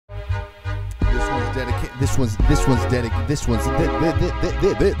This one's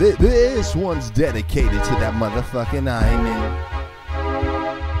dedicated to that motherfucking hymen.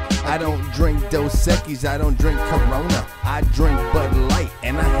 I don't drink Dos Equis, I don't drink Corona. I drink Bud Light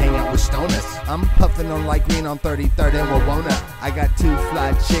and I hang out with stoners. I'm puffing on light green on 33rd and Wawona. I got 2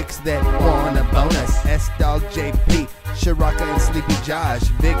 fly chicks that want a bonus. S-Dawg, JP, Sherocka and Sleepy Josh.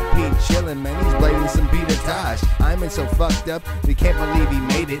 Vic P chillin', man, he's blading some Peter Tosh. I'm so fucked up, we can't believe he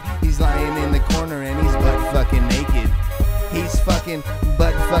made it. He's lying in the corner and he's butt fucking naked. He's fucking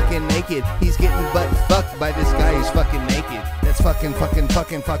butt fucking naked. He's getting butt fucked by this guy who's fucking naked. That's fucking fucked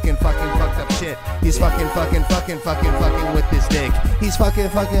up shit. He's fucking with this dick. He's fucking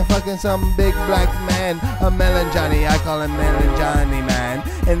some big black man. A Melon Johnny, I call him Melon Johnny, man.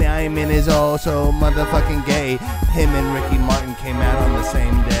 And the hymen is also motherfucking gay. Him and Ricky Martin came out on the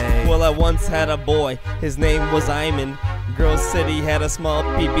same day. Well, I once had a boy, his name was Hyman. Girls said he had a small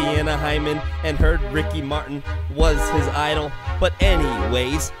pee-pee and a hymen, and heard Ricky Martin was his idol. But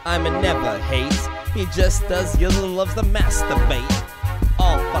anyways, Hyman never hates. He just does yells and loves to masturbate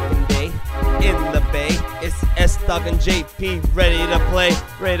all fucking day in the bay. It's S-Dawg and JP ready to play,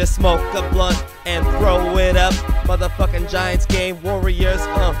 ready to smoke a blunt and throw it up. Motherfucking Giants game, Warriors,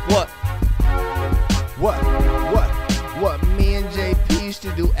 what? What? Me and JP used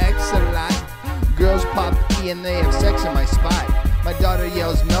to do X a lot. Girls pop E and they have sex in my spot. My daughter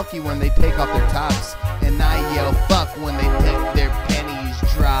yells Milky when they take off their tops, and I yell fuck when they take their panties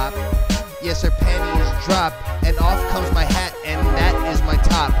drop. Yes, her panties drop, and off comes my hat, and that is my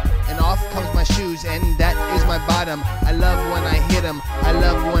top. And off comes my shoes, and that is my bottom. I love when I hit him, I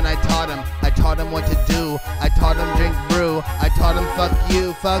love when I taught him. I taught him what to do, I taught him drink brew. I taught him fuck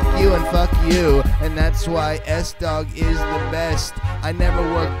you, and fuck you. And that's why S-Dawg is the best. I never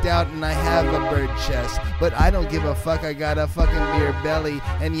worked out and I have a bird chest, but I don't give a fuck, I got a fucking beer belly.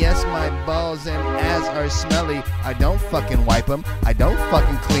 And yes, my balls and ass are smelly. I don't fucking wipe them, I don't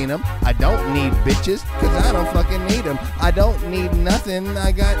fucking clean them. I don't need bitches, cause I don't fucking need them. I don't need nothing,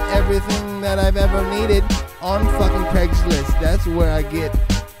 I got everything that I've ever needed on fucking Craigslist. That's where I get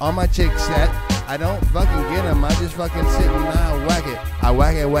all my chicks at. I don't fucking get them, I just fucking sit and I whack it. I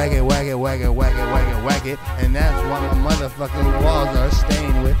whack it, and that's why my motherfucking walls are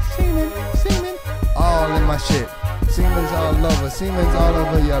stained with semen, all in my shit. Semen's all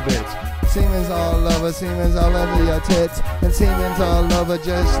over your bitch. Semen's all over your tits, and semen's all over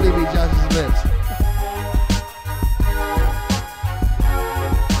just Sleepy Josh's lips.